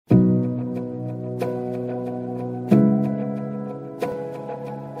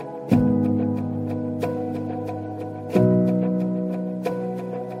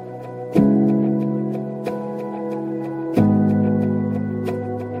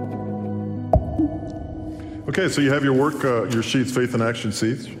Okay, so you have your work, your sheets, faith in action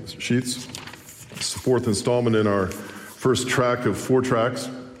sheets. It's the fourth installment in our first track of 4 tracks,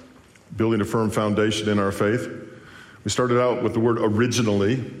 building a firm foundation in our faith. We started out with the word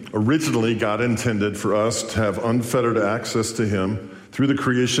originally. Originally, God intended for us to have unfettered access to Him through the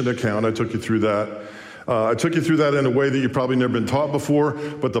creation account. I took you through that. I took you through that in a way that you've probably never been taught before,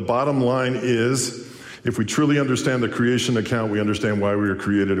 but the bottom line is, if we truly understand the creation account, we understand why we were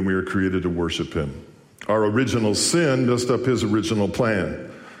created, and we were created to worship Him. Our original sin messed up His original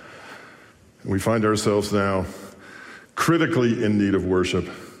plan. We find ourselves now critically in need of worship.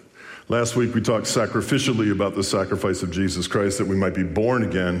 Last week we talked sacrificially about the sacrifice of Jesus Christ that we might be born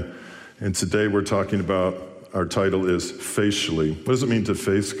again. And today we're talking about, our title is facially. What does it mean to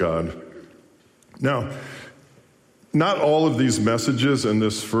face God? Now, not all of these messages in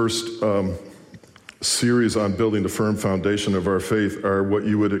this first series on building the firm foundation of our faith are what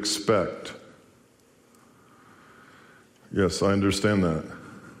you would expect. Yes, I understand that.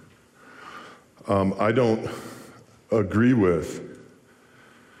 I don't agree with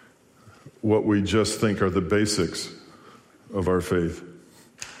what we just think are the basics of our faith.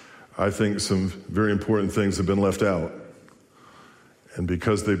 I think some very important things have been left out. And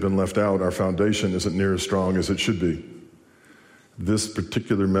because they've been left out, our foundation isn't near as strong as it should be. This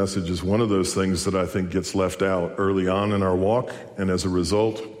particular message is one of those things that I think gets left out early on in our walk, and as a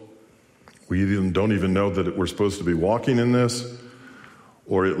result, we don't even know that we're supposed to be walking in this,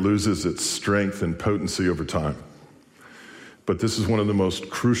 or it loses its strength and potency over time. But this is one of the most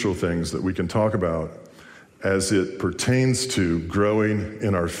crucial things that we can talk about as it pertains to growing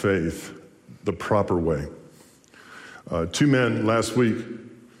in our faith the proper way. 2 men last week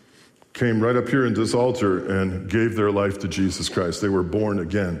came right up here into this altar and gave their life to Jesus Christ. They were born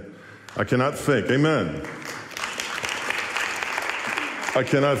again. I cannot think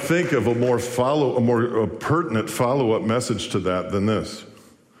of a more pertinent follow-up message to that than this.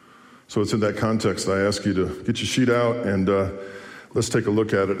 So it's in that context I ask you to get your sheet out and let's take a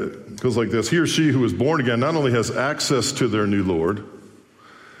look at it. It goes like this. He or she who is born again not only has access to their new Lord,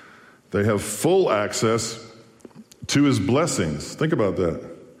 they have full access to His blessings. Think about that.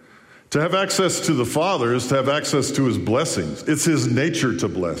 To have access to the Father is to have access to His blessings. It's His nature to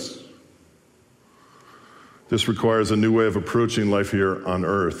bless. This requires a new way of approaching life here on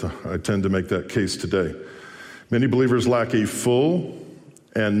earth. I tend to make that case today. Many believers lack a full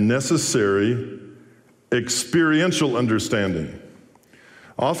and necessary experiential understanding.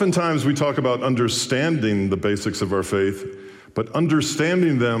 Oftentimes we talk about understanding the basics of our faith, but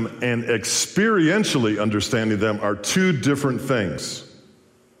understanding them and experientially understanding them are 2 different things.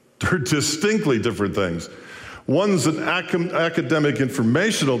 They're distinctly different things. One's an academic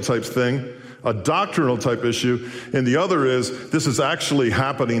informational type thing, a doctrinal type issue, and the other is, this is actually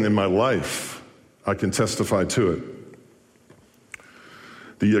happening in my life. I can testify to it.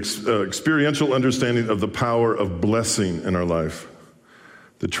 The experiential understanding of the power of blessing in our life.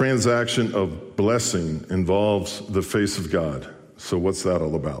 The transaction of blessing involves the face of God. So what's that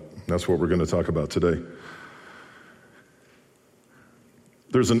all about? That's what we're going to talk about today.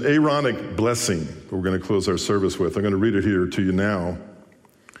 There's an Aaronic blessing that we're going to close our service with. I'm going to read it here to you now.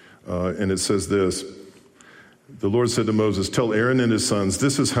 And it says this. The Lord said to Moses, "Tell Aaron and his sons,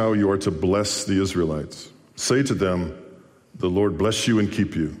 this is how you are to bless the Israelites. Say to them, the Lord bless you and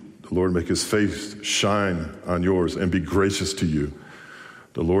keep you. The Lord make His face shine on yours and be gracious to you.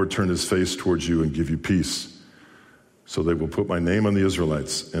 The Lord turn His face towards you and give you peace. So they will put my name on the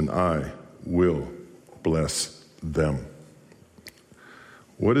Israelites, and I will bless them."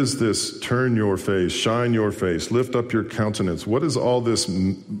 What is this? Turn your face, shine your face, lift up your countenance. What does all this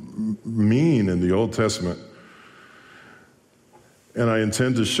mean in the Old Testament? And I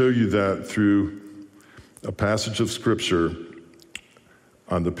intend to show you that through a passage of Scripture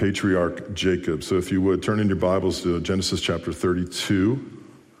on the patriarch Jacob. So if you would, turn in your Bibles to Genesis chapter 32,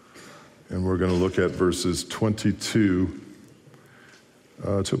 and we're going to look at verses 22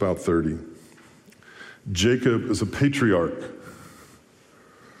 to about 30. Jacob is a patriarch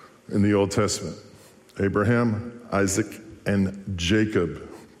in the Old Testament. Abraham, Isaac, and Jacob.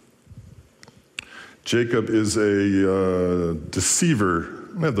 Jacob is a deceiver. He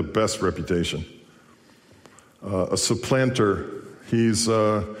doesn't have the best reputation. A supplanter.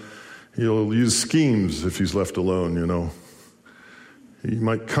 He'll use schemes if he's left alone, you know. He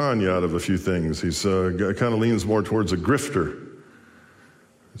might con you out of a few things. He's kind of leans more towards a grifter.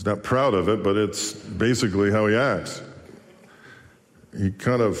 He's not proud of it, but it's basically how he acts. He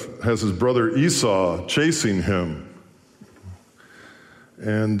kind of has his brother Esau chasing him.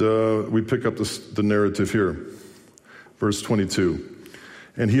 And we pick up the narrative here. Verse 22.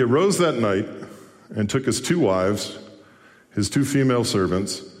 And he arose that night and took his 2 wives, his 2 female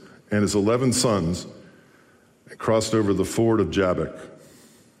servants, and his 11 sons, and crossed over the ford of Jabbok.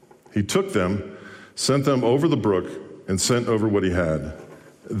 He took them, sent them over the brook, and sent over what he had.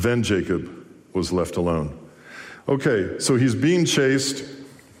 Then Jacob was left alone. Okay, so he's being chased.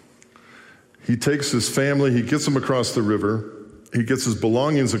 He takes his family, he gets them across the river, he gets his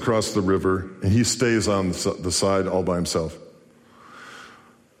belongings across the river, and he stays on the side all by himself.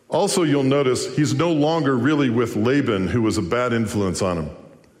 Also, you'll notice he's no longer really with Laban, who was a bad influence on him.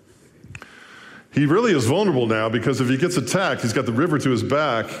 He really is vulnerable now because if he gets attacked, he's got the river to his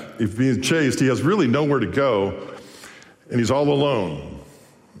back. If being chased, he has really nowhere to go, and he's all alone.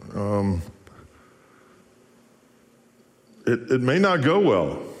 It may not go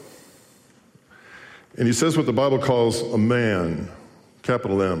well. And he says what the Bible calls a man,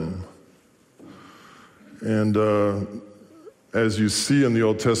 capital M. And as you see in the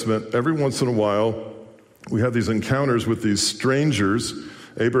Old Testament, every once in a while, we have these encounters with these strangers.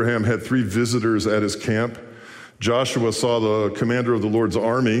 Abraham had 3 visitors at his camp. Joshua saw the commander of the Lord's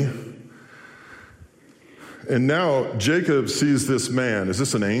army. And now Jacob sees this man. Is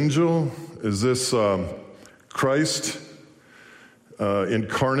this an angel? Is this Christ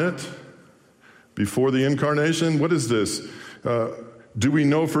incarnate before the incarnation? What is this? Do we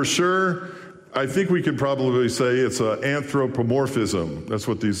know for sure? I think we could probably say it's an anthropomorphism. That's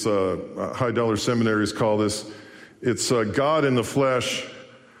what these high-dollar seminaries call this. It's God in the flesh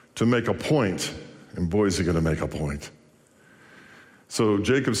to make a point. And boy, is he going to make a point. So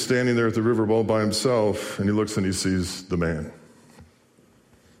Jacob's standing there at the river all by himself, and he looks and he sees the man.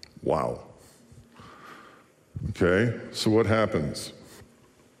 Wow. Okay, so what happens?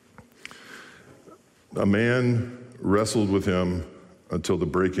 A man wrestled with him until the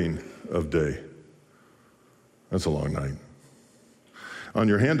breaking of day. That's a long night. On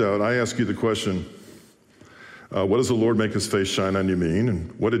your handout, I ask you the question, what does the Lord make his face shine on you mean?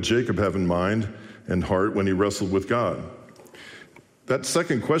 And what did Jacob have in mind and heart when he wrestled with God? That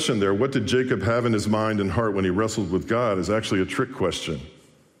second question there, what did Jacob have in his mind and heart when he wrestled with God, is actually a trick question.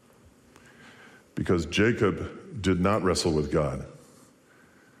 Because Jacob did not wrestle with God.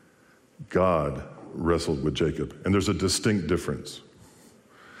 God wrestled with Jacob. And there's a distinct difference.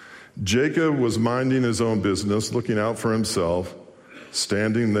 Jacob was minding his own business, looking out for himself,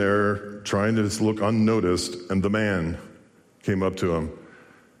 standing there, trying to look unnoticed, and the man came up to him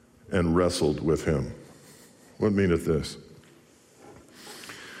and wrestled with him. What meaneth this?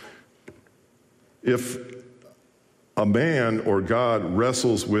 If a man or God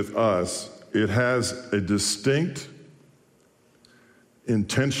wrestles with us, it has a distinct,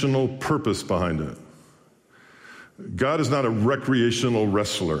 intentional purpose behind it. God is not a recreational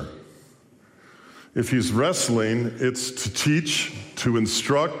wrestler. If he's wrestling, it's to teach, to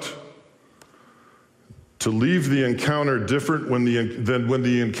instruct, to leave the encounter different than when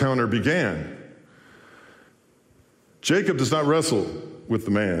the encounter began. Jacob does not wrestle with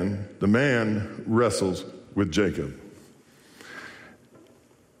the man wrestles with Jacob.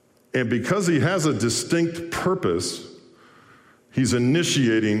 And because he has a distinct purpose, he's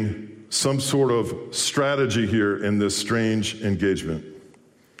initiating some sort of strategy here in this strange engagement.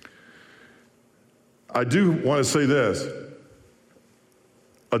 I do want to say this.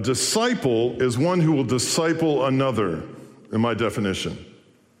 A disciple is one who will disciple another, in my definition.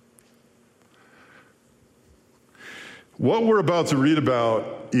 What we're about to read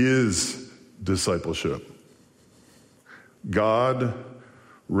about is discipleship. God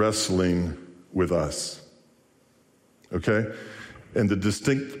wrestling with us. Okay? And the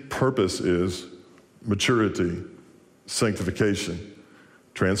distinct purpose is maturity, sanctification,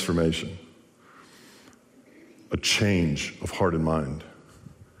 transformation, a change of heart and mind.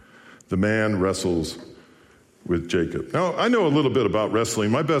 The man wrestles with Jacob. Now, I know a little bit about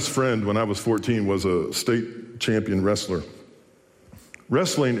wrestling. My best friend when I was 14 was a state champion wrestler.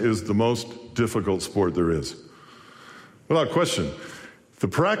 Wrestling is the most difficult sport there is. Without question. The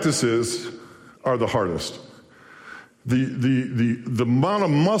practices are the hardest. The amount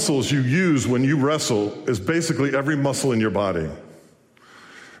of muscles you use when you wrestle is basically every muscle in your body.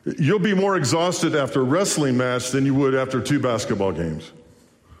 You'll be more exhausted after a wrestling match than you would after 2 basketball games.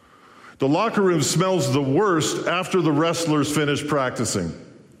 The locker room smells the worst after the wrestlers finish practicing.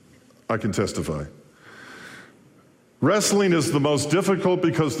 I can testify. Wrestling is the most difficult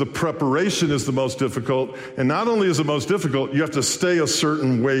because the preparation is the most difficult. And not only is it most difficult, you have to stay a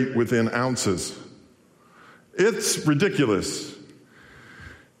certain weight within ounces. It's ridiculous.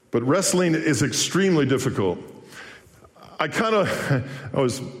 But wrestling is extremely difficult. I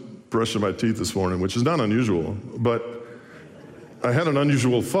was brushing my teeth this morning, which is not unusual, but I had an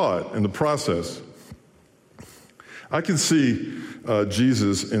unusual thought in the process. I can see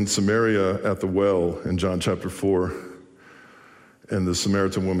Jesus in Samaria at the well in John chapter 4, and the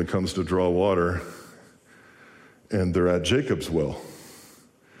Samaritan woman comes to draw water, and they're at Jacob's well.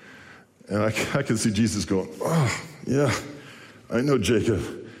 And I can see Jesus going, oh, yeah, I know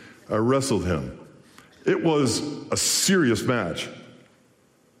Jacob. I wrestled him. It was a serious match.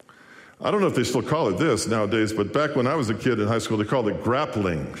 I don't know if they still call it this nowadays, but back when I was a kid in high school, they called it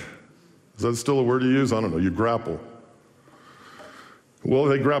grappling. Is that still a word you use? I don't know. You grapple. Well,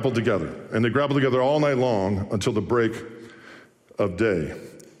 they grappled together, and they grappled together all night long until the break of day.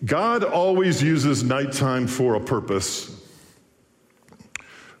 God always uses nighttime for a purpose,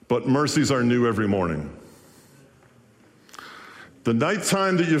 but mercies are new every morning. The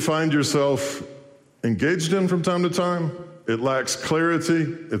nighttime that you find yourself engaged in from time to time, it lacks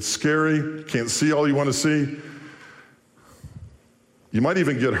clarity, it's scary, can't see all you want to see. You might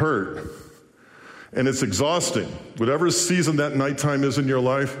even get hurt, and it's exhausting. Whatever season that nighttime is in your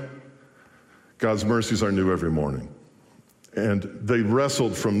life, God's mercies are new every morning. And they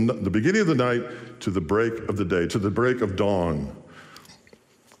wrestled from the beginning of the night to the break of the day, to the break of dawn.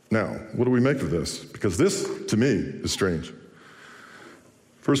 Now, what do we make of this? Because this, to me, is strange.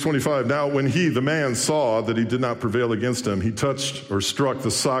 Verse 25, now when he, the man, saw that he did not prevail against him, he touched or struck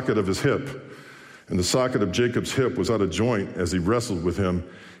the socket of his hip. And the socket of Jacob's hip was out of joint as he wrestled with him.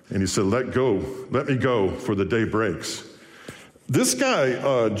 And he said, let me go, for the day breaks. This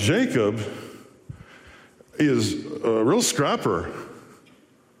guy, Jacob, is a real scrapper.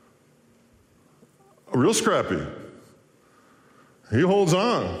 Real scrappy. He holds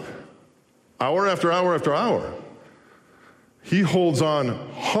on, hour after hour after hour. He holds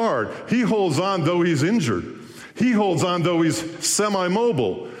on hard. He holds on though he's injured. He holds on though he's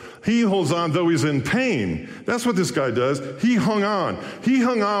semi-mobile. He holds on though he's in pain. That's what this guy does. He hung on. He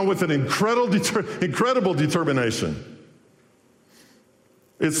hung on with an incredible determination.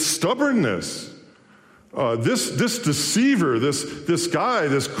 It's stubbornness. This deceiver, this guy,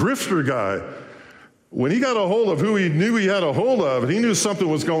 this grifter guy, when he got a hold of who he knew he had a hold of, and he knew something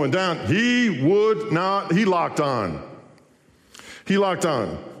was going down, he locked on. He locked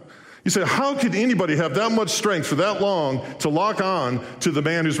on. You say, how could anybody have that much strength for that long to lock on to the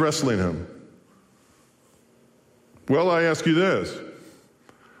man who's wrestling him? Well, I ask you this.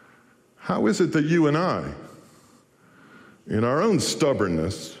 How is it that you and I, in our own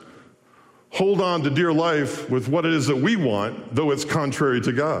stubbornness, hold on to dear life with what it is that we want, though it's contrary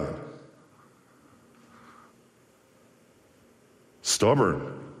to God?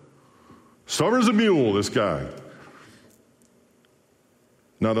 Stubborn. Stubborn as a mule, this guy.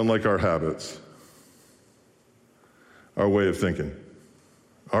 Not unlike our habits, our way of thinking,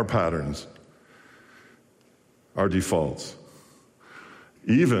 our patterns, our defaults,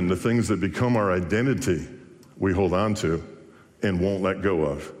 even the things that become our identity we hold on to and won't let go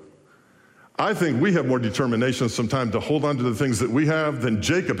of. I think we have more determination sometimes to hold on to the things that we have than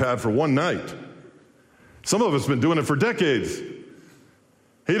Jacob had for one night. Some of us have been doing it for decades.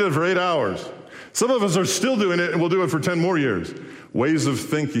 He did it for 8 hours. Some of us are still doing it, and we'll do it for 10 more years. Ways of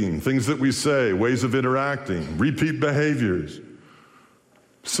thinking, things that we say, ways of interacting, repeat behaviors,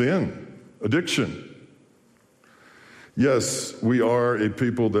 sin, addiction. Yes, we are a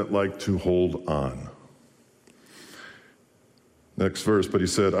people that like to hold on. Next verse, but he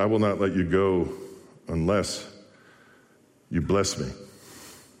said, I will not let you go unless you bless me.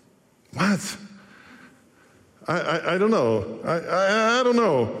 What? I don't know. I don't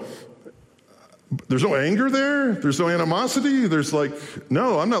know. There's no anger there. There's no animosity. There's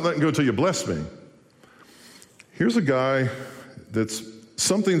no, I'm not letting go till you bless me. Here's a guy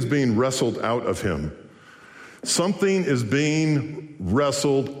something's being wrestled out of him. Something is being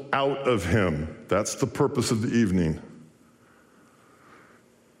wrestled out of him. That's the purpose of the evening.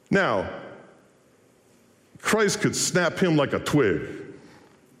 Now, Christ could snap him like a twig.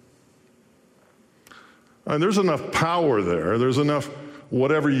 And there's enough power there. There's enough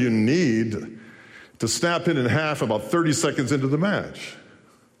whatever you need to snap it in half about 30 seconds into the match.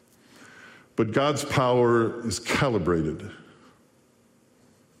 But God's power is calibrated.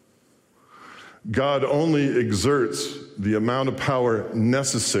 God only exerts the amount of power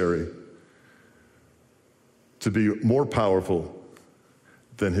necessary to be more powerful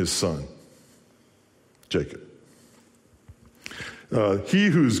than his son, Jacob. He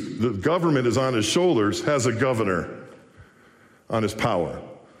the government is on his shoulders has a governor on his power.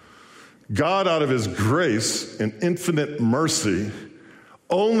 God, out of his grace and infinite mercy,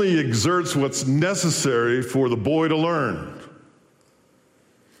 only exerts what's necessary for the boy to learn.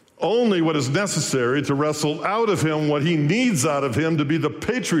 Only what is necessary to wrestle out of him what he needs out of him to be the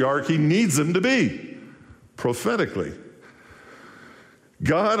patriarch he needs him to be. prophetically.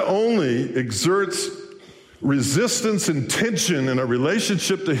 God only exerts resistance and tension in a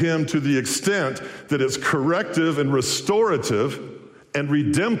relationship to him to the extent that it's corrective and restorative and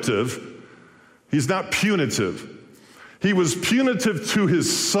redemptive. He's not punitive. He was punitive to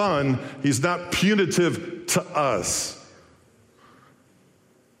his son. He's not punitive to us.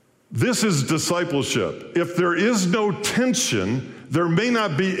 This is discipleship. If there is no tension, there may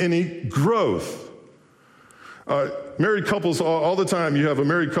not be any growth. Married couples, all the time, you have a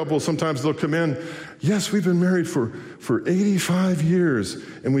married couple, sometimes they'll come in, yes, we've been married for 85 years,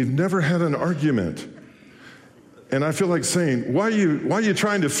 and we've never had an argument. And I feel like saying, why are you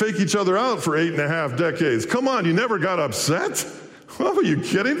trying to fake each other out for 8.5 decades? Come on, you never got upset? Oh, are you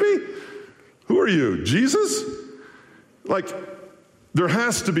kidding me? Who are you, Jesus? Like, there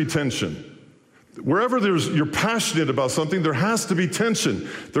has to be tension. Wherever you're passionate about something, there has to be tension.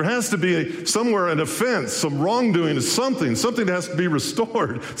 There has to be somewhere an offense, some wrongdoing, something that has to be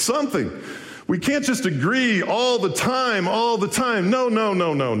restored, something. We can't just agree all the time.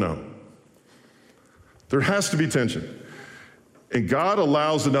 No. There has to be tension. And God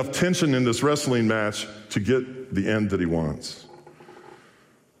allows enough tension in this wrestling match to get the end that he wants.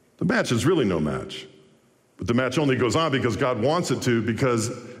 The match is really no match. But the match only goes on because God wants it to,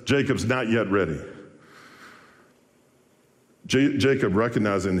 because Jacob's not yet ready. Jacob,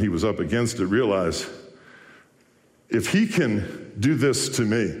 recognizing he was up against it, realized, if he can do this to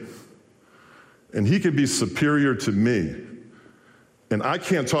me, and he can be superior to me, and I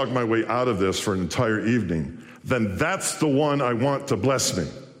can't talk my way out of this for an entire evening, then that's the one I want to bless me.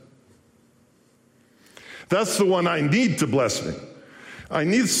 That's the one I need to bless me. I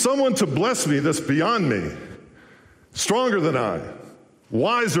need someone to bless me that's beyond me, stronger than I,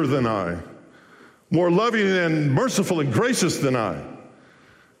 wiser than I, more loving and merciful and gracious than I.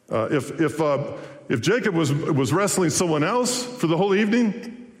 If Jacob was wrestling someone else for the whole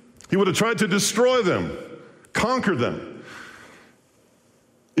evening, he would have tried to destroy them, conquer them.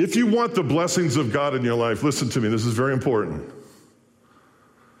 If you want the blessings of God in your life, listen to me, this is very important.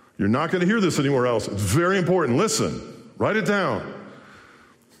 You're not going to hear this anywhere else. It's very important. Listen, write it down.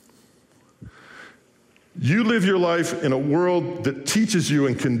 You live your life in a world that teaches you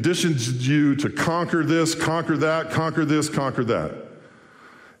and conditions you to conquer this, conquer that, conquer this, conquer that.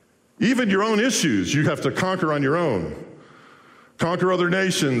 Even your own issues you have to conquer on your own. Conquer other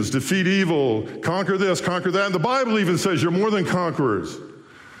nations, defeat evil, conquer this, conquer that. And the Bible even says you're more than conquerors.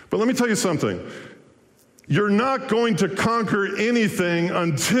 But let me tell you something. You're not going to conquer anything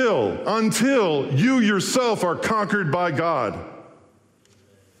until you yourself are conquered by God.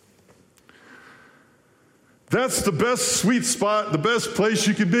 That's the best sweet spot, the best place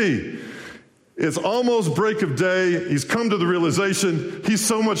you can be. It's almost break of day. He's come to the realization he's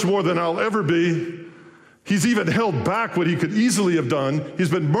so much more than I'll ever be. He's even held back what he could easily have done. He's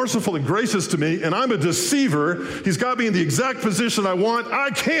been merciful and gracious to me, and I'm a deceiver. He's got me in the exact position I want. I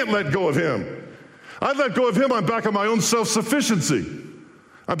can't let go of him. I let go of him, I'm back on my own self-sufficiency.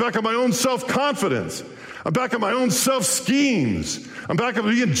 I'm back on my own self-confidence. I'm back on my own self-schemes. I'm back on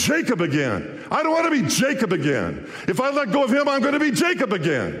being Jacob again. I don't want to be Jacob again. If I let go of him, I'm going to be Jacob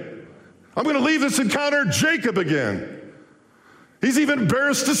again. I'm going to leave this encounter Jacob again. He's even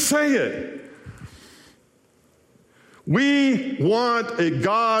embarrassed to say it. We want a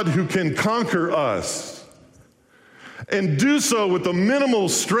God who can conquer us and do so with the minimal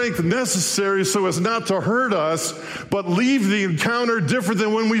strength necessary so as not to hurt us, but leave the encounter different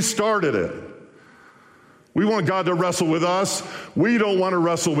than when we started it. We want God to wrestle with us. We don't want to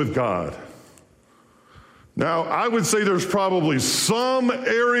wrestle with God. Now, I would say there's probably some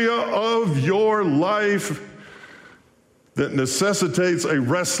area of your life that necessitates a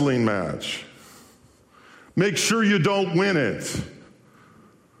wrestling match. Make sure you don't win it.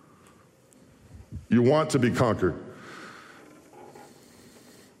 You want to be conquered,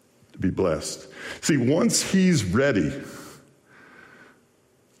 to be blessed. See, once he's ready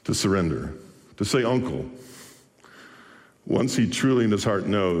to surrender, to say uncle, once he truly in his heart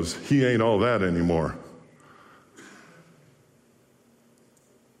knows he ain't all that anymore,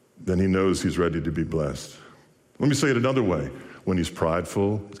 then he knows he's ready to be blessed. Let me say it another way. When he's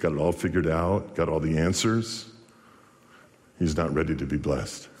prideful, he's got it all figured out, got all the answers, he's not ready to be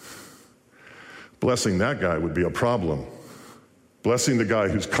blessed. Blessing that guy would be a problem. Blessing the guy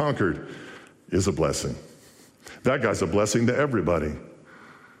who's conquered is a blessing. That guy's a blessing to everybody.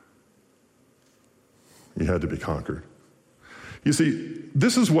 He had to be conquered. You see,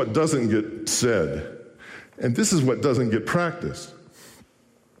 this is what doesn't get said, and this is what doesn't get practiced.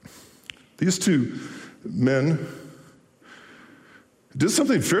 These two men did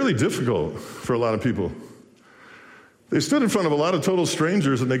something fairly difficult for a lot of people. They stood in front of a lot of total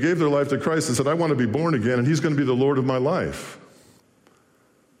strangers and they gave their life to Christ and said, I want to be born again and he's going to be the Lord of my life.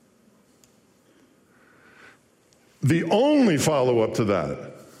 The only follow-up to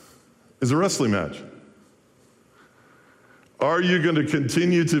that is a wrestling match. Are you going to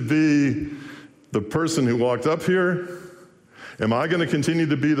continue to be the person who walked up here? Am I going to continue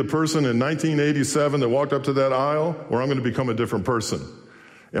to be the person in 1987 that walked up to that aisle, or I'm going to become a different person?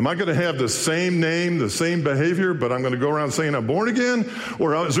 Am I going to have the same name, the same behavior, but I'm going to go around saying I'm born again?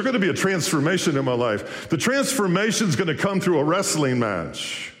 Or is there going to be a transformation in my life? The transformation is going to come through a wrestling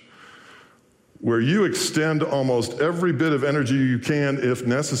match where you extend almost every bit of energy you can if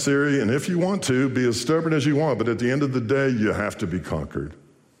necessary, and if you want to, be as stubborn as you want. But at the end of the day, you have to be conquered.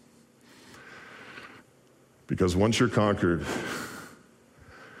 Because once you're conquered,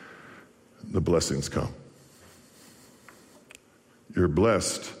 the blessings come. You're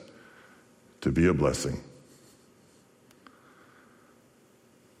blessed to be a blessing.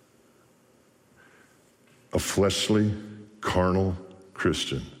 A fleshly, carnal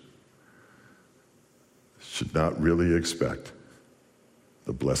Christian should not really expect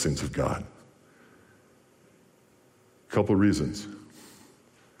the blessings of God. A couple reasons.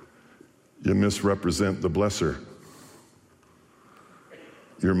 You misrepresent the blesser.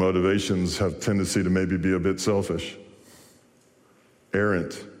 Your motivations have tendency to maybe be a bit selfish,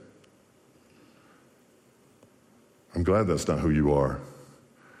 errant. I'm glad that's not who you are.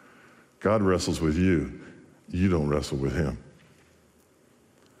 God wrestles with you. You don't wrestle with him.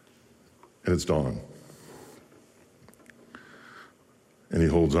 And it's dawn. And he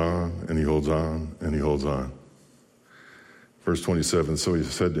holds on, and he holds on, and he holds on. Verse 27, so he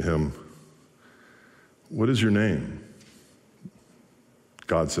said to him, what is your name?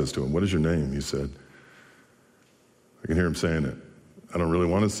 God says to him, what is your name? He said. I can hear him saying it. I don't really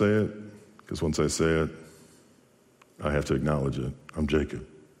want to say it, because once I say it, I have to acknowledge it. I'm Jacob.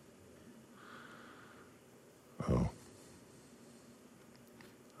 Oh.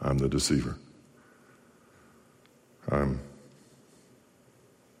 I'm the deceiver. I'm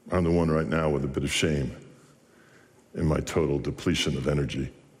the one right now with a bit of shame in my total depletion of energy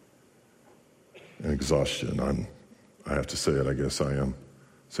and exhaustion. I have to say it, I guess I am.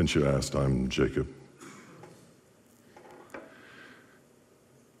 Since you asked, I'm Jacob.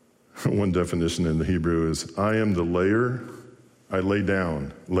 One definition in the Hebrew is, I am the layer, I lay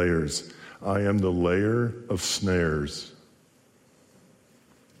down layers. I am the layer of snares.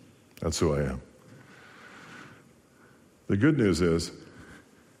 That's who I am. The good news is,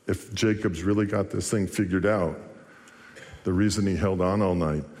 if Jacob's really got this thing figured out, the reason he held on all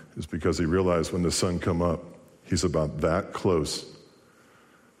night is because he realized when the sun come up, he's about that close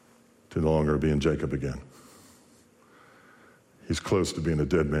to no longer being Jacob again. He's close to being a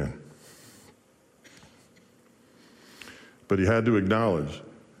dead man. But he had to acknowledge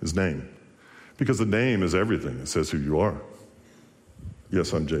his name, because the name is everything. It says who you are.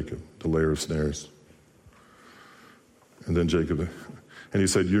 Yes, I'm Jacob, the layer of snares. And then Jacob, and he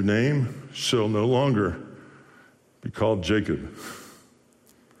said, your name shall no longer be called Jacob,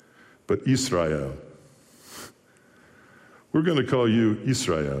 but Israel. We're going to call you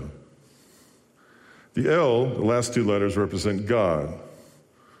Israel. The L, the last two letters, represent God.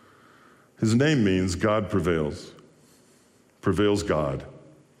 His name means God prevails. Prevails God.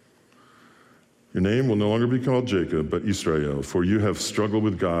 Your name will no longer be called Jacob, but Israel, for you have struggled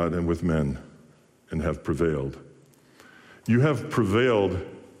with God and with men and have prevailed. You have prevailed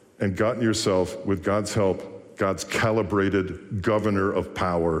and gotten yourself, with God's help, God's calibrated governor of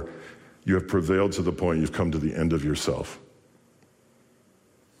power, you have prevailed to the point you've come to the end of yourself.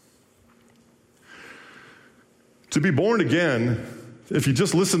 To be born again, if you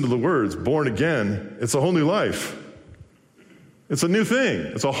just listen to the words, born again, it's a whole new life. It's a new thing.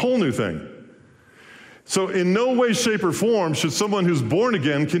 It's a whole new thing. So in no way, shape, or form should someone who's born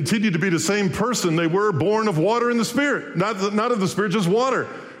again continue to be the same person they were born of water and the Spirit. Not of the Spirit, just water.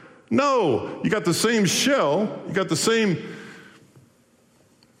 No, you got the same shell, you got the same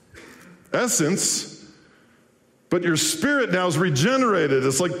essence, but your spirit now is regenerated.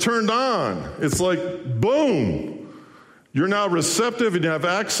 It's like turned on. It's like, boom. You're now receptive and you have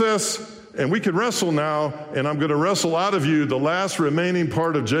access, and we can wrestle now, and I'm going to wrestle out of you the last remaining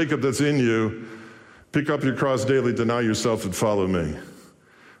part of Jacob that's in you. Pick up your cross daily, deny yourself, and follow me.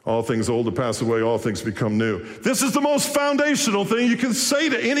 All things old to pass away, all things become new. This is the most foundational thing you can say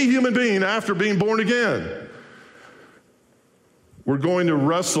to any human being after being born again. We're going to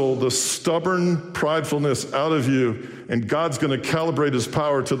wrestle the stubborn pridefulness out of you, and God's going to calibrate his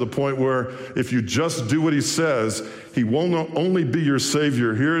power to the point where if you just do what he says, he won't only be your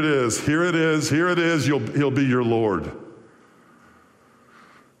Savior. Here it is, here it is, here it is, he'll be your Lord.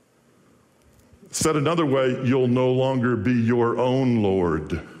 Said another way, you'll no longer be your own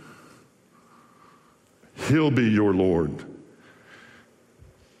Lord. He'll be your Lord.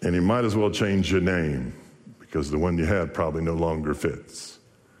 And you might as well change your name, because the one you had probably no longer fits.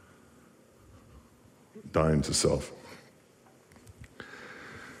 Dying to self.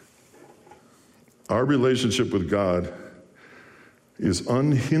 Our relationship with God is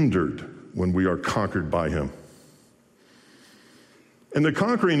unhindered when we are conquered by him. And the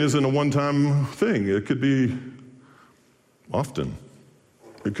conquering isn't a one-time thing. It could be often.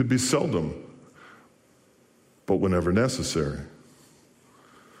 It could be seldom. But whenever necessary.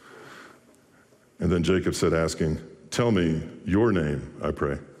 And then Jacob said, asking, tell me your name, I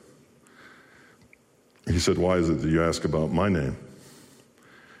pray. He said, why is it that you ask about my name?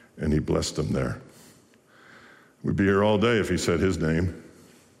 And he blessed him there. We'd be here all day if he said his name.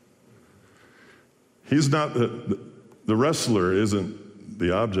 He's not the wrestler isn't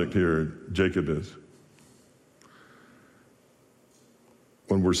the object here, Jacob is.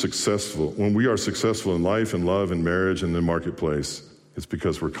 When we are successful in life and love and marriage and the marketplace, it's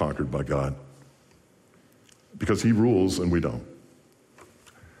because we're conquered by God. Because he rules and we don't.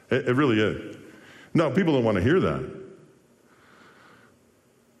 It really is. Now, people don't want to hear that.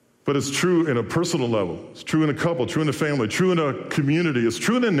 But it's true in a personal level. It's true in a couple, true in a family, true in a community. It's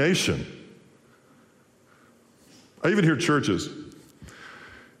true in a nation. I even hear churches.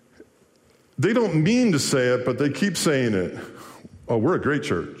 They don't mean to say it, but they keep saying it. Oh, we're a great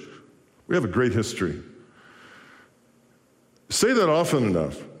church. We have a great history. Say that often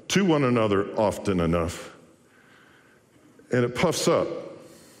enough, to one another often enough, and it puffs up.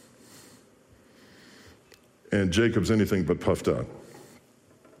 And Jacob's anything but puffed up.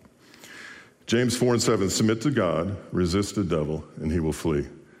 James 4:7, submit to God, resist the devil, and he will flee.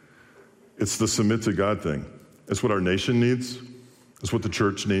 It's the submit to God thing. It's what our nation needs. It's what the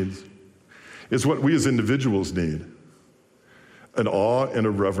church needs. It's what we as individuals need. An awe and a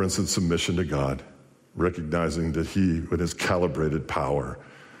reverence and submission to God, recognizing that he, with his calibrated power,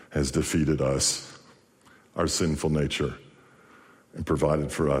 has defeated us, our sinful nature, and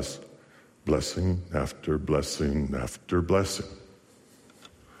provided for us blessing after blessing after blessing.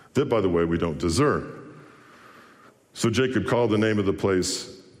 That, by the way, we don't deserve. So Jacob called the name of the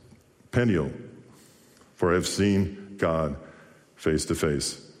place Peniel, for I have seen God face to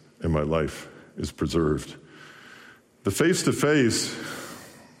face, and my life is preserved. The face-to-face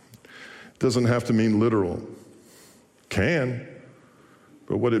doesn't have to mean literal. Can,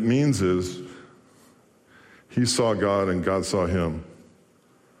 but what it means is he saw God and God saw him.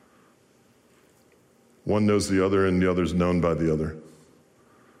 One knows the other and the other's known by the other.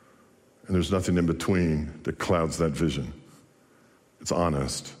 And there's nothing in between that clouds that vision. It's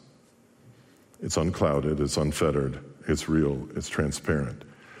honest. It's unclouded. It's unfettered. It's real. It's transparent.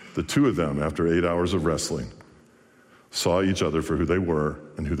 The two of them, after 8 hours of wrestling, saw each other for who they were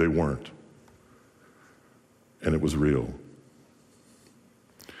and who they weren't. And it was real.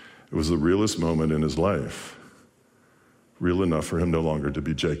 It was the realest moment in his life. Real enough for him no longer to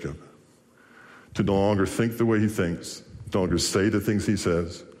be Jacob. To no longer think the way he thinks. To no longer say the things he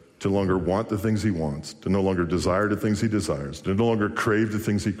says. To no longer want the things he wants. To no longer desire the things he desires. To no longer crave the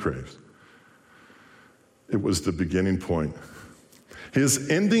things he craves. It was the beginning point. His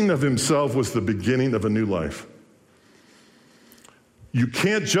ending of himself was the beginning of a new life. You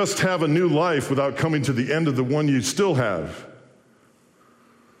can't just have a new life without coming to the end of the one you still have.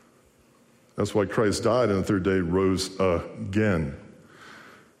 That's why Christ died and the third day rose again,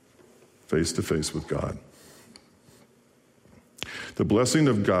 face to face with God. The blessing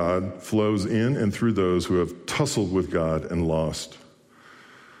of God flows in and through those who have tussled with God and lost.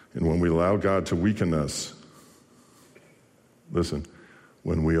 And when we allow God to weaken us, listen,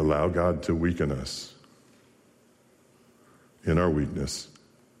 when we allow God to weaken us in our weakness,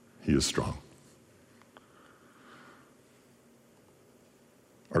 he is strong.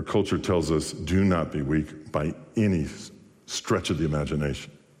 Our culture tells us, do not be weak by any stretch of the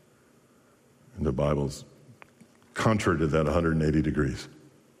imagination. And the Bible's contrary to that 180 degrees.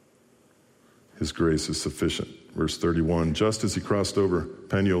 His grace is sufficient. Verse 31, just as he crossed over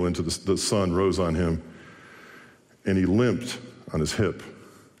Peniel into the sun rose on him, and he limped on his hip.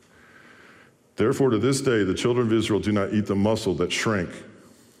 Therefore, to this day, the children of Israel do not eat the muscle that shrank,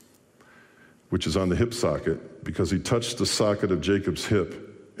 which is on the hip socket, because he touched the socket of Jacob's hip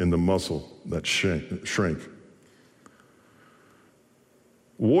in the muscle that shrank.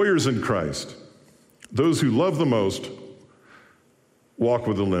 Warriors in Christ, those who love the most, walk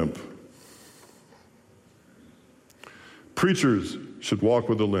with a limp. Preachers should walk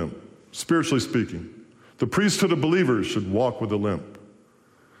with a limp, spiritually speaking. The priesthood of believers should walk with a limp.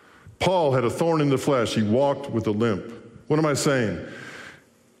 Paul had a thorn in the flesh. He walked with a limp. What am I saying?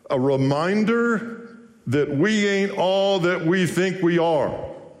 A reminder that we ain't all that we think we are,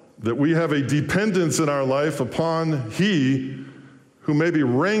 that we have a dependence in our life upon He who maybe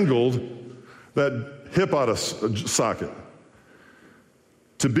wrangled that hip out of socket.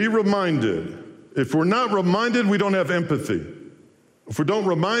 To be reminded. If we're not reminded, we don't have empathy. If we don't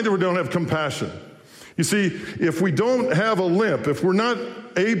remind it, we don't have compassion. You see, if we don't have a limp, if we're not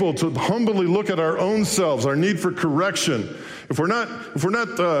able to humbly look at our own selves, our need for correction, if we're not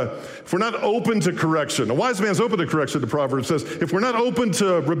open to correction, a wise man's open to correction, the proverb says, if we're not open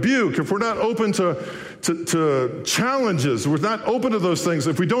to rebuke, if we're not open to challenges, we're not open to those things,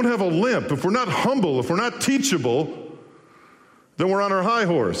 if we don't have a limp, if we're not humble, if we're not teachable, then we're on our high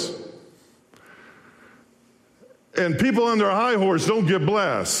horse. And people on their high horse don't get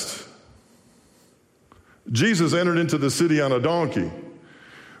blessed. Jesus entered into the city on a donkey.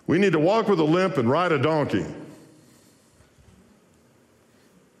 We need to walk with a limp and ride a donkey.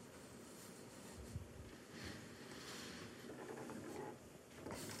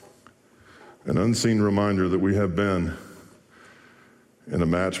 An unseen reminder that we have been in a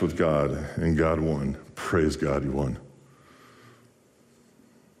match with God, and God won. Praise God, He won.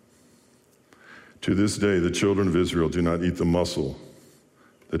 To this day, the children of Israel do not eat the muscle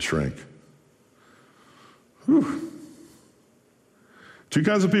that shrank. Whew. Two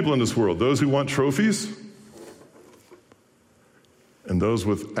kinds of people in this world, those who want trophies and those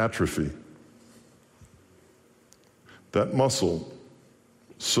with atrophy. That muscle,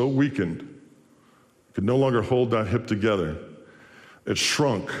 so weakened, could no longer hold that hip together. It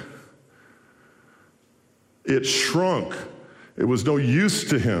shrunk. It shrunk. It was no use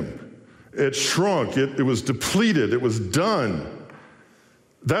to him. It shrunk. It was depleted. It was done.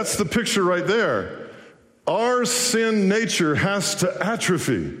 That's the picture right there. Our sin nature has to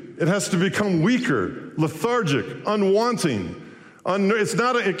atrophy. It has to become weaker, lethargic, unwanting.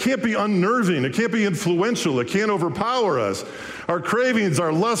 It can't be unnerving. It can't be influential. It can't overpower us. Our cravings,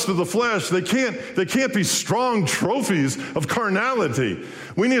 our lust of the flesh, they can't be strong trophies of carnality.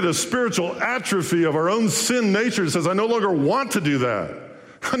 We need a spiritual atrophy of our own sin nature that says, I no longer want to do that.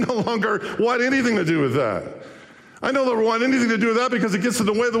 I no longer want anything to do with that. I no longer want anything to do with that because it gets in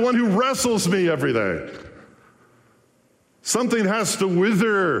the way of the one who wrestles me every day. Something has to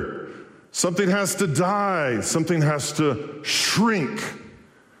wither. Something has to die. Something has to shrink.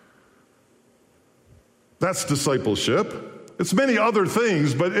 That's discipleship. It's many other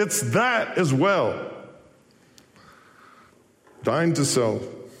things, but it's that as well. Dying to self.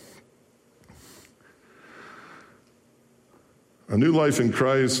 A new life in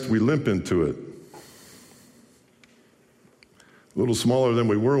Christ, we limp into it. A little smaller than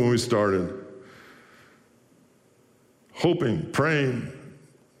we were when we started. Hoping, praying,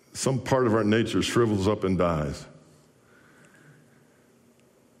 some part of our nature shrivels up and dies.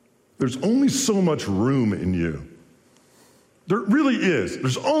 There's only so much room in you. There really is.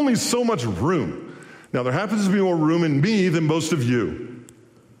 There's only so much room. Now, there happens to be more room in me than most of you.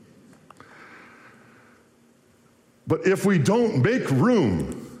 But if we don't make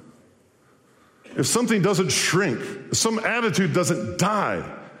room, if something doesn't shrink, if some attitude doesn't die,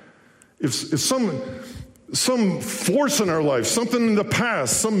 if some force in our life, something in the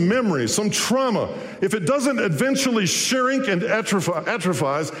past, some memory, some trauma, if it doesn't eventually shrink and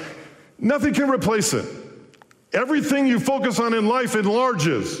atrophies, nothing can replace it. Everything you focus on in life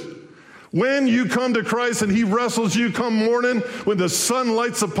enlarges. When you come to Christ and He wrestles you come morning, when the sun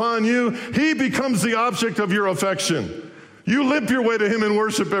lights upon you, He becomes the object of your affection. You limp your way to Him in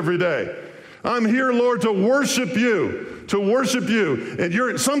worship every day. I'm here, Lord, to worship you,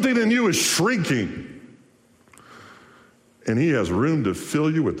 and something in you is shrinking. And He has room to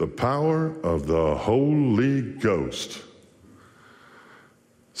fill you with the power of the Holy Ghost.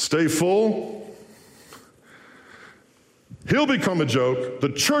 Stay full. He'll become a joke. The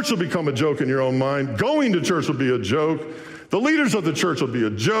church will become a joke in your own mind. Going to church will be a joke. The leaders of the church will be a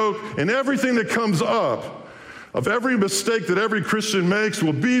joke. And everything that comes up of every mistake that every Christian makes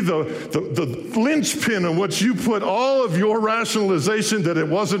will be the linchpin on which you put all of your rationalization that it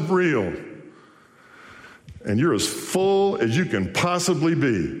wasn't real. And you're as full as you can possibly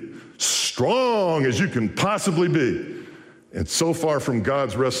be, strong as you can possibly be, and so far from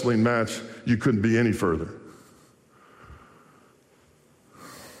God's wrestling match, you couldn't be any further.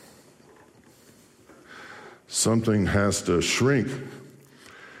 Something has to shrink.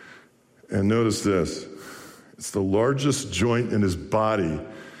 And notice this, it's the largest joint in His body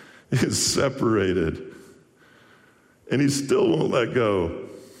is separated, and He still won't let go.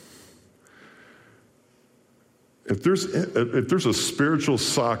 If there's a spiritual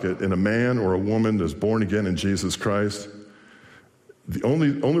socket in a man or a woman that's born again in Jesus Christ, the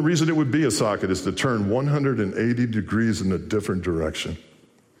only reason it would be a socket is to turn 180 degrees in a different direction.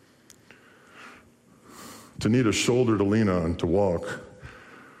 To need a shoulder to lean on, to walk.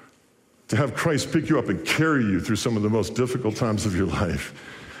 To have Christ pick you up and carry you through some of the most difficult times of your life.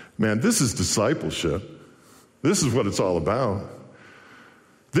 Man, this is discipleship. This is what it's all about.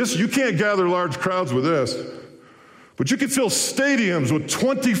 You can't gather large crowds with this. But you can fill stadiums with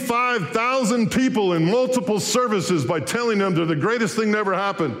 25,000 people in multiple services by telling them they're the greatest thing that ever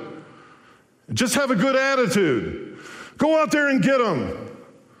happened. Just have a good attitude. Go out there and get them.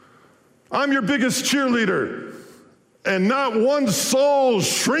 I'm your biggest cheerleader. And not one soul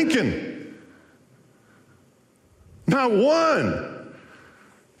shrinking. Not one.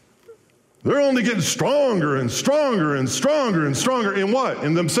 They're only getting stronger and stronger and stronger and stronger in what?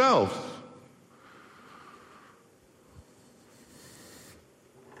 In themselves.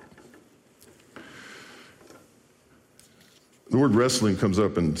 The word wrestling comes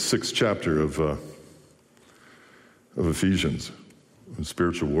up in the 6th chapter of Ephesians, in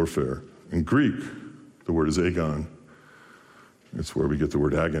spiritual warfare. In Greek, the word is agon. It's where we get the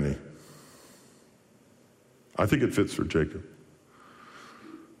word agony. I think it fits for Jacob.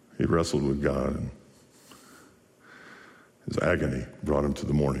 He wrestled with God, and his agony brought him to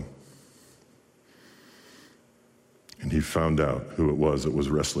the morning. And he found out who it was that was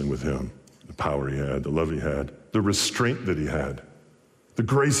wrestling with him, the power he had, the love he had, the restraint that he had, the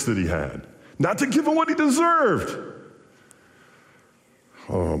grace that he had, not to give him what he deserved.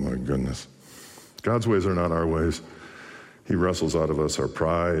 Oh my goodness. God's ways are not our ways. He wrestles out of us our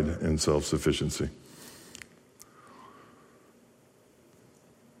pride and self-sufficiency.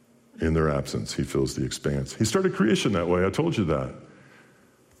 In their absence, he fills the expanse. He started creation that way. I told you that.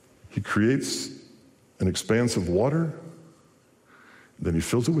 He creates an expanse of water, then he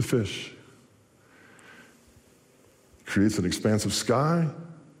fills it with fish. Creates an expanse of sky,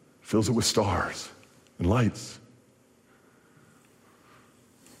 fills it with stars and lights.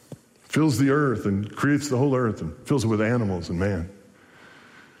 Fills the earth and creates the whole earth and fills it with animals and man.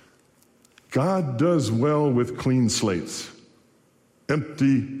 God does well with clean slates.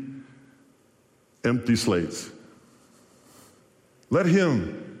 Empty slates. Let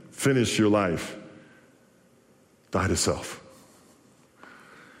him finish your life. Die to self.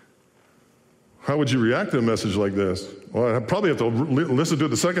 How would you react to a message like this? Well, I'd probably have to listen to it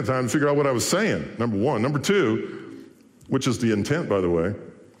the second time and figure out what I was saying, number one. Number two, which is the intent, by the way,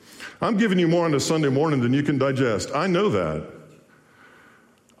 I'm giving you more on a Sunday morning than you can digest. I know that.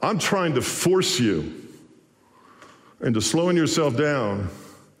 I'm trying to force you into slowing yourself down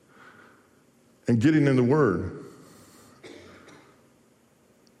and getting in the Word.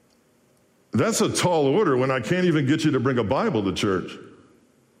 That's a tall order when I can't even get you to bring a Bible to church.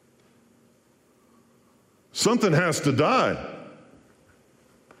 Something has to die.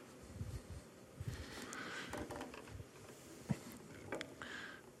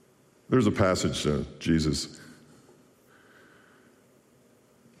 There's a passage Jesus,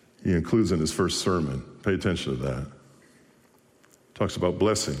 he includes in his first sermon. Pay attention to that. Talks about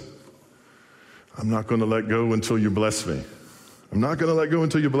blessing. I'm not going to let go until you bless me. I'm not going to let go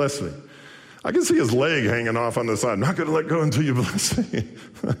until you bless me. I can see his leg hanging off on the side. I'm not going to let go until you bless me.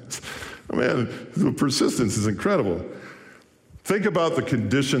 Man, the persistence is incredible. Think about the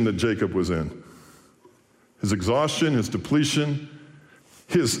condition that Jacob was in. His exhaustion, his depletion,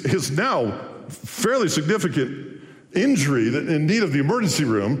 his now fairly significant injury that in need of the emergency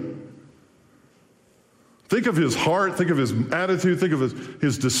room. Think of his heart, think of his attitude, think of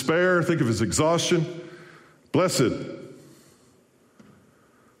his despair, think of his exhaustion. Blessed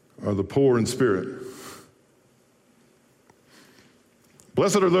are the poor in spirit.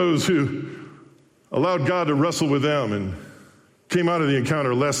 Blessed are those who allowed God to wrestle with them and came out of the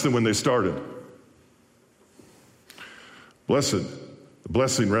encounter less than when they started. Blessed. The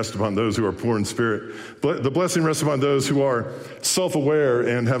blessing rests upon those who are poor in spirit. The blessing rests upon those who are self-aware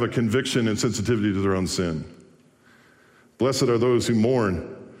and have a conviction and sensitivity to their own sin. Blessed are those who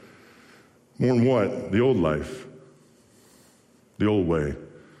mourn. Mourn what? The old life. The old way.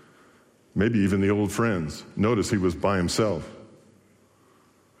 Maybe even the old friends. Notice he was by himself.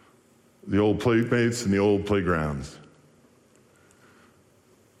 The old playmates and the old playgrounds.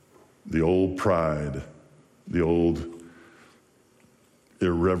 The old pride. The old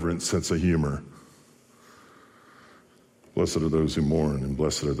irreverent sense of humor. Blessed are those who mourn, and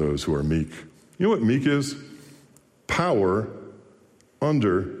blessed are those who are meek. You know what meek is? Power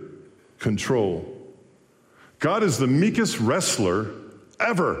under control. God is the meekest wrestler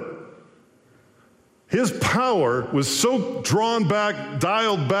ever. His power was so drawn back,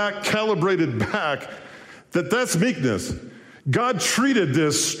 dialed back, calibrated back, that's meekness. God treated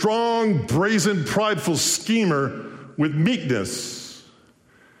this strong, brazen, prideful schemer with meekness.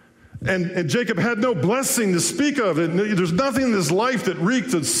 And Jacob had no blessing to speak of. There's nothing in his life that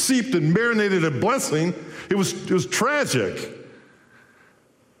reeked and seeped and marinated in blessing. It was tragic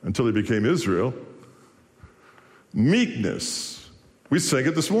until he became Israel. Meekness. We sang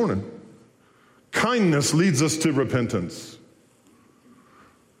it this morning. Kindness leads us to repentance.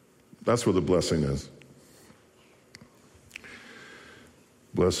 That's where the blessing is.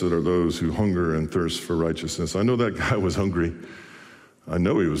 Blessed are those who hunger and thirst for righteousness. I know that guy was hungry. I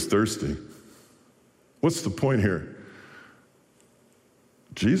know he was thirsty. What's the point here?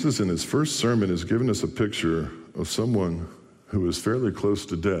 Jesus in his first sermon has given us a picture of someone who is fairly close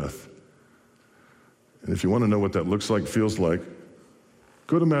to death. And if you want to know what that looks like, feels like,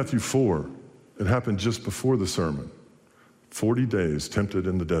 go to Matthew 4. It happened just before the sermon. 40 days tempted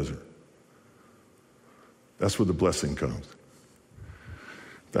in the desert. That's where the blessing comes.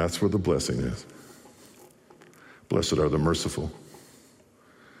 That's where the blessing is. Blessed are the merciful.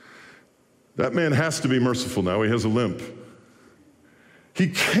 That man has to be merciful now. He has a limp. He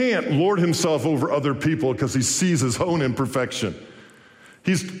can't lord himself over other people because he sees his own imperfection.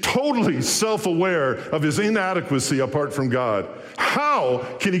 He's totally self-aware of his inadequacy apart from God. How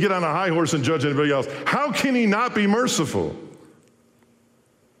can he get on a high horse and judge anybody else? How can he not be merciful?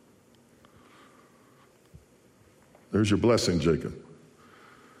 There's your blessing, Jacob.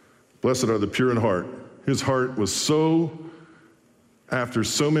 Blessed are the pure in heart. His heart was so after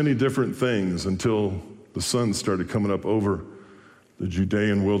so many different things until the sun started coming up over the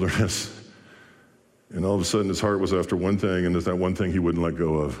Judean wilderness. And all of a sudden his heart was after one thing, and there's that one thing he wouldn't let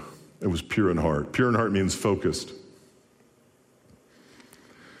go of. It was pure in heart. Pure in heart means focused.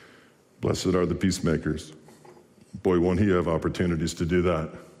 Blessed are the peacemakers. Boy, won't he have opportunities to do that.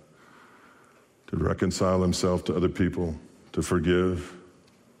 To reconcile himself to other people, to forgive,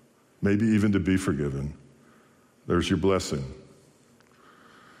 maybe even to be forgiven. There's your blessing.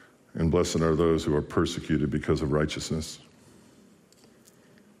 And blessed are those who are persecuted because of righteousness.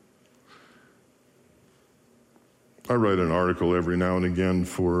 I write an article every now and again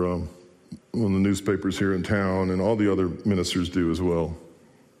for one of the newspapers here in town, and all the other ministers do as well.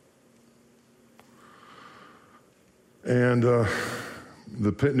 And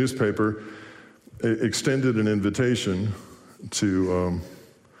the newspaper extended an invitation to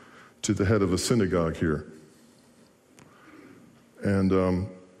the head of a synagogue here, and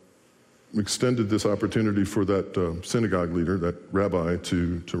extended this opportunity for that synagogue leader, that rabbi,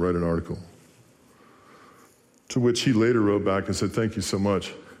 to write an article. To which he later wrote back and said, "Thank you so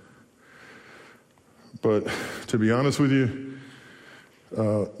much. But to be honest with you,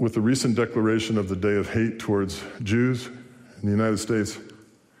 with the recent declaration of the Day of Hate towards Jews in the United States,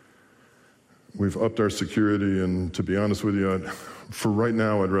 we've upped our security, and to be honest with you, for right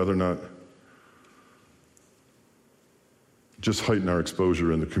now, I'd rather not just heighten our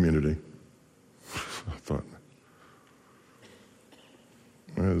exposure in the community." I thought,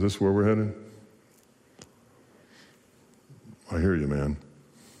 is this where we're headed? I hear you, man.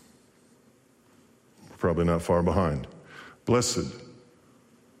 We're probably not far behind. Blessed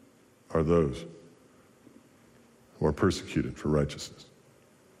are those who are persecuted for righteousness.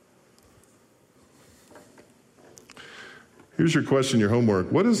 Here's your question, your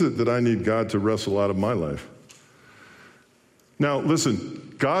homework. What is it that I need God to wrestle out of my life? Now,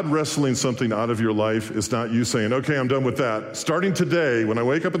 listen, God wrestling something out of your life is not you saying, okay, I'm done with that. Starting today, when I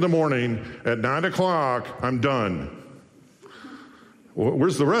wake up in the morning at 9 o'clock, I'm done. Well,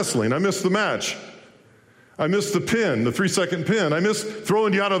 where's the wrestling? I missed the match. I missed the pin, the 3-second pin. I missed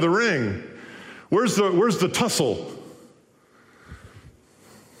throwing you out of the ring. Where's the tussle?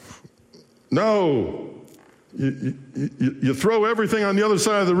 No. You throw everything on the other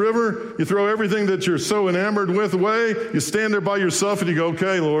side of the river. You throw everything that you're so enamored with away. You stand there by yourself and you go,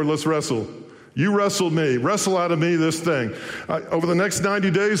 okay, Lord, let's wrestle. You wrestled me. Wrestle out of me this thing. Over the next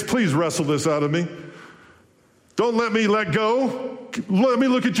 90 days, please wrestle this out of me. Don't let me let go. Let me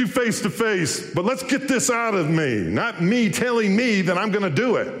look at you face to face. But let's get this out of me. Not me telling me that I'm going to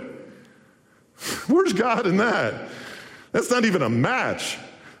do it. Where's God in that? That's not even a match.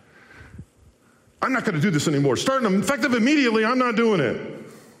 I'm not going to do this anymore. Starting effective immediately, I'm not doing it.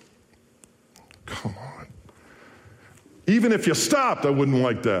 Come on. Even if you stopped, I wouldn't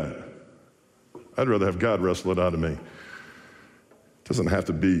like that. I'd rather have God wrestle it out of me. It doesn't have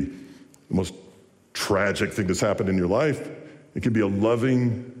to be the most tragic thing that's happened in your life. It can be a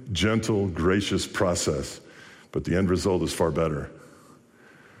loving, gentle, gracious process. But the end result is far better.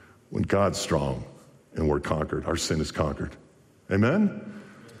 When God's strong and we're conquered. Our sin is conquered. Amen?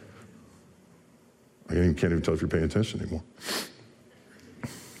 I can't even tell if you're paying attention anymore.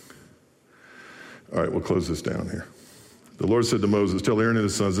 All right, we'll close this down here. The Lord said to Moses, tell Aaron and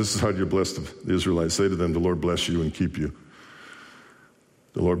his sons, this is how you bless the Israelites. Say to them, the Lord bless you and keep you.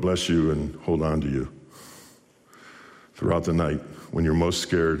 The Lord bless you and hold on to you. Throughout the night, when you're most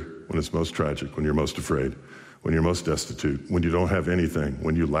scared, when it's most tragic, when you're most afraid, when you're most destitute, when you don't have anything,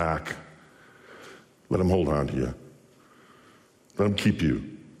 when you lack, let him hold on to you. Let him keep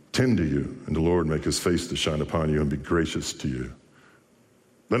you, tend to you, and the Lord make his face to shine upon you and be gracious to you.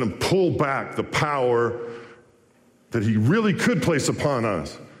 Let him pull back the power that he really could place upon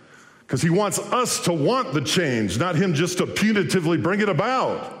us, because he wants us to want the change, not him just to punitively bring it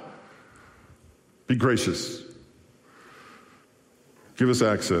about. Be gracious. Give us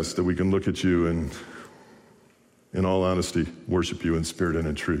access that we can look at you and, in all honesty, worship you in spirit and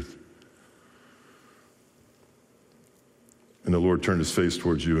in truth. And the Lord turn his face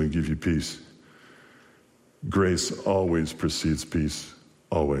towards you and give you peace. Grace always precedes peace,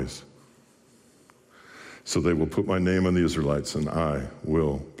 always. So they will put my name on the Israelites, and I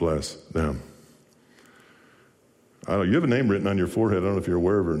will bless them. I don't know, you have a name written on your forehead. I don't know if you're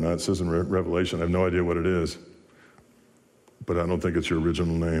aware of it or not. It says in Revelation. I have no idea what it is. But I don't think it's your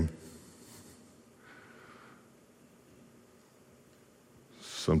original name.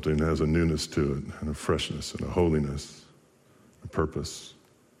 Something has a newness to it, and a freshness, and a holiness, a purpose.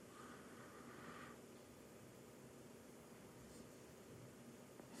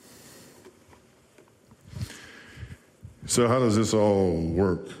 So how does this all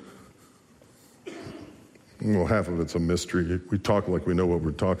work? Well, half of it's a mystery. We talk like we know what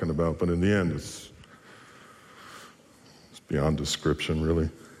we're talking about, but in the end, it's beyond description, really.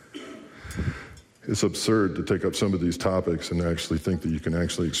 It's absurd to take up some of these topics and actually think that you can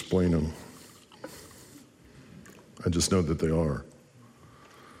actually explain them. I just know that they are.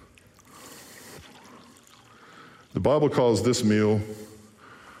 The Bible calls this meal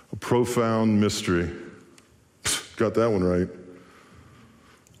a profound mystery. Got that one right.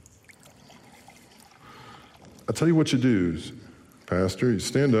 I'll tell you what you do, Pastor. You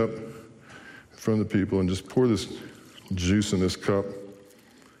stand up in front of the people and just pour this juice in this cup.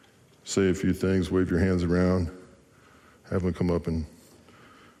 Say a few things, wave your hands around, have them come up and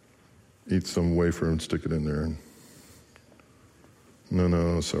eat some wafer and stick it in there.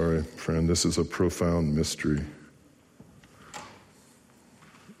 No, sorry, friend. This is a profound mystery.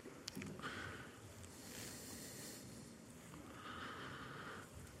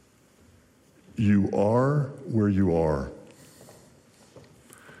 You are where you are.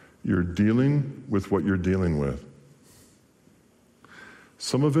 You're dealing with what you're dealing with.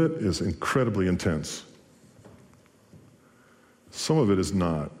 Some of it is incredibly intense. Some of it is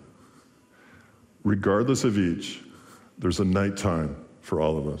not. Regardless of each, there's a nighttime for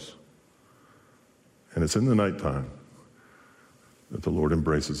all of us. And it's in the nighttime that the Lord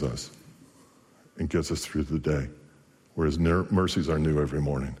embraces us and gets us through the day, where his mercies are new every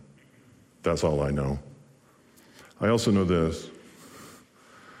morning. That's all I know. I also know this,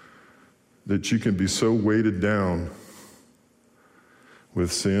 that you can be so weighted down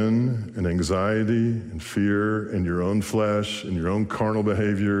with sin and anxiety and fear and your own flesh and your own carnal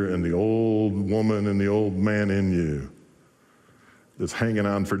behavior and the old woman and the old man in you that's hanging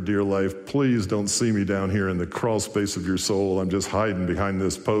on for dear life. Please don't see me down here in the crawl space of your soul. I'm just hiding behind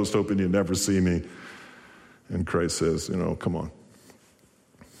this post, hoping you never see me. And Christ says, come on.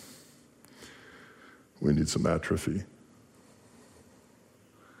 We need some atrophy.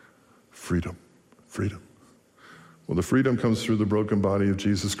 Freedom. Well, the freedom comes through the broken body of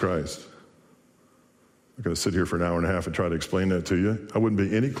Jesus Christ. I'm going to sit here for an hour and a half and try to explain that to you. I wouldn't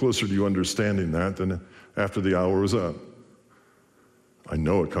be any closer to you understanding that than after the hour was up. I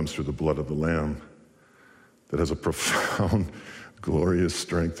know it comes through the blood of the Lamb that has a profound, glorious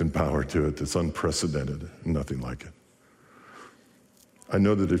strength and power to it that's unprecedented, nothing like it. I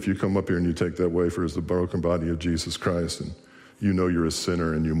know that if you come up here and you take that wafer as the broken body of Jesus Christ and you know you're a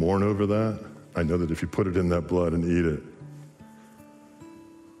sinner and you mourn over that, I know that if you put it in that blood and eat it,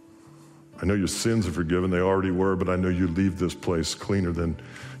 I know your sins are forgiven. They already were, but I know you leave this place cleaner than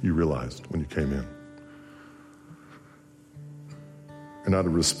you realized when you came in. And out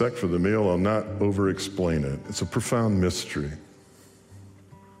of respect for the meal, I'll not over-explain it. It's a profound mystery,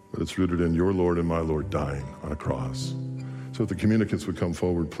 but it's rooted in your Lord and my Lord dying on a cross. So if the communicants would come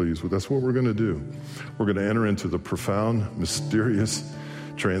forward, please. Well, that's what we're going to do. We're going to enter into the profound, mysterious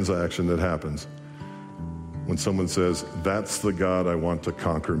transaction that happens when someone says, that's the God I want to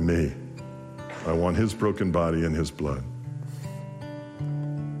conquer me. I want his broken body and his blood.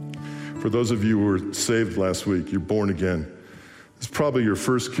 For those of you who were saved last week, you're born again. It's probably your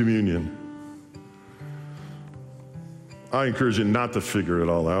first communion. I encourage you not to figure it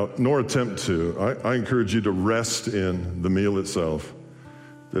all out, nor attempt to. I encourage you to rest in the meal itself,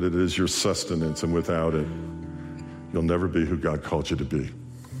 that it is your sustenance, and without it, you'll never be who God called you to be.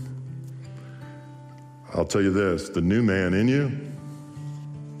 I'll tell you this, the new man in you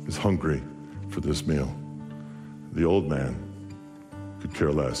is hungry for this meal. The old man could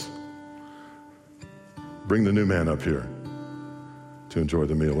care less. Bring the new man up here to enjoy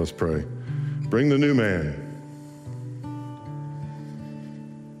the meal. Let's pray. Bring the new man.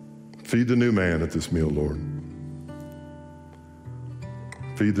 Feed the new man at this meal, Lord.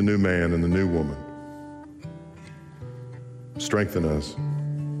 Feed the new man and the new woman. Strengthen us.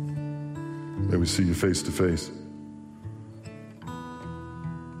 May we see you face to face.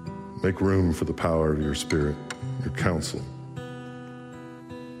 Make room for the power of your Spirit, your counsel.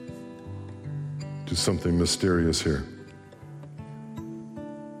 Do something mysterious here,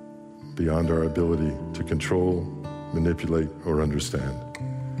 beyond our ability to control, manipulate, or understand.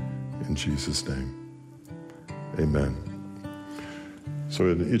 In Jesus' name, amen. So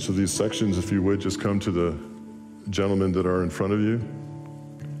in each of these sections, if you would, just come to the gentlemen that are in front of you.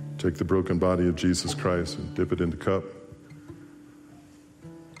 Take the broken body of Jesus Christ and dip it in the cup.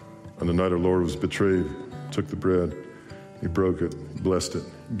 On the night our Lord was betrayed, took the bread, he broke it, blessed it,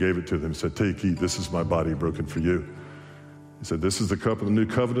 gave it to them. He said, take, eat, this is my body broken for you. He said, this is the cup of the new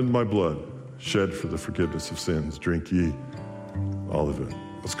covenant in my blood, shed for the forgiveness of sins. Drink ye all of it.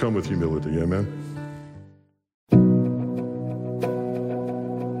 Let's come with humility, amen?